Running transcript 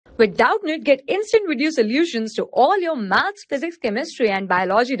With Doubtnut, get instant video solutions to all your maths, physics, chemistry, and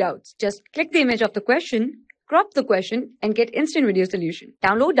biology doubts. Just click the image of the question, crop the question, and get instant video solution.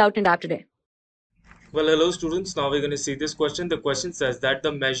 Download Doubtnut app today. Well, hello students. Now we're going to see this question. The question says that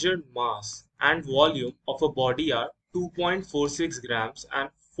the measured mass and volume of a body are 2.46 grams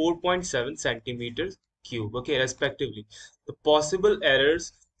and 4.7 centimeters cube, okay, respectively. The possible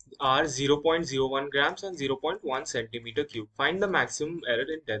errors are 0.01 grams and 0.1 centimeter cube. Find the maximum error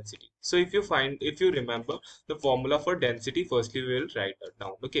in density. So if you remember the formula for density, firstly we will write that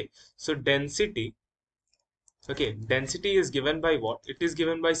down. Okay, so density is given by what? It is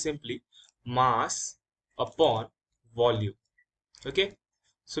given by simply mass upon volume. Okay,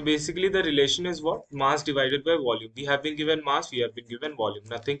 so basically the relation is what? Mass divided by volume. We have been given mass, we have been given volume,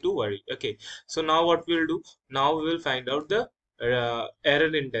 nothing to worry. Okay, so now what we'll do, now we will find out the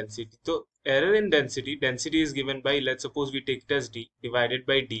error in density. So error in density is given by, let's suppose we take it as d divided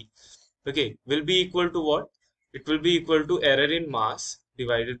by d, okay, will be equal to what? It will be equal to error in mass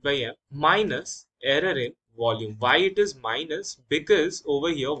divided by m minus error in volume. Why it is minus? Because over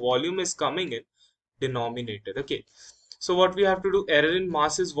here volume is coming in denominator. Okay, so what we have to do, error in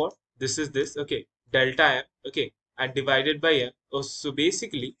mass is what? This is this, okay, delta m, okay, and divided by m. Oh, so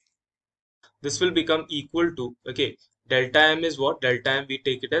basically this will become equal to, okay, delta m is what? Delta m we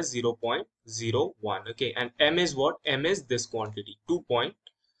take it as 0.01, okay, and m is what? M is this quantity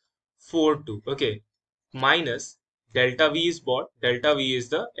 2.42, okay, minus delta v is what? Delta v is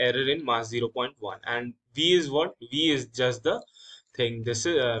the error in mass 0.1, and v is what? V is just the thing, this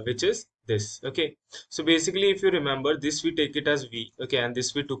is which is this. Okay, so basically if you remember, this we take it as v, okay, and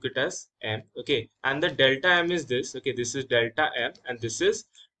this we took it as m, okay, and the delta m is this, okay, this is delta m and this is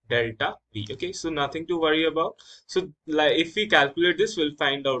delta v. Okay, so nothing to worry about. So like if we calculate this, we'll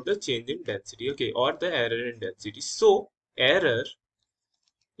find out the change in density, okay, or the error in density. So error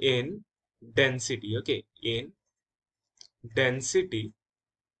in density, okay, in density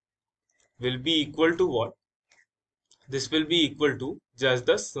will be equal to what? This will be equal to just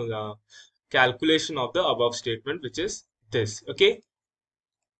the calculation of the above statement, which is this. Okay,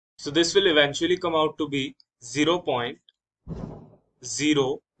 so this will eventually come out to be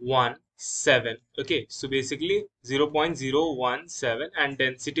 0.017. okay, so basically 0.017, and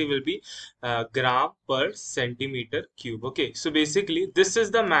density will be gram per centimeter cube. Okay, so basically this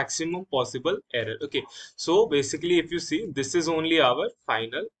is the maximum possible error. Okay, so basically if you see, this is only our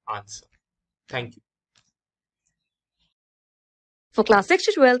final answer. Thank you. For class 6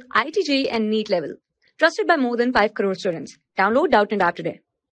 to 12, IIT JEE and NEET level. Trusted by more than 5 crore students. Download Doubtnut app today.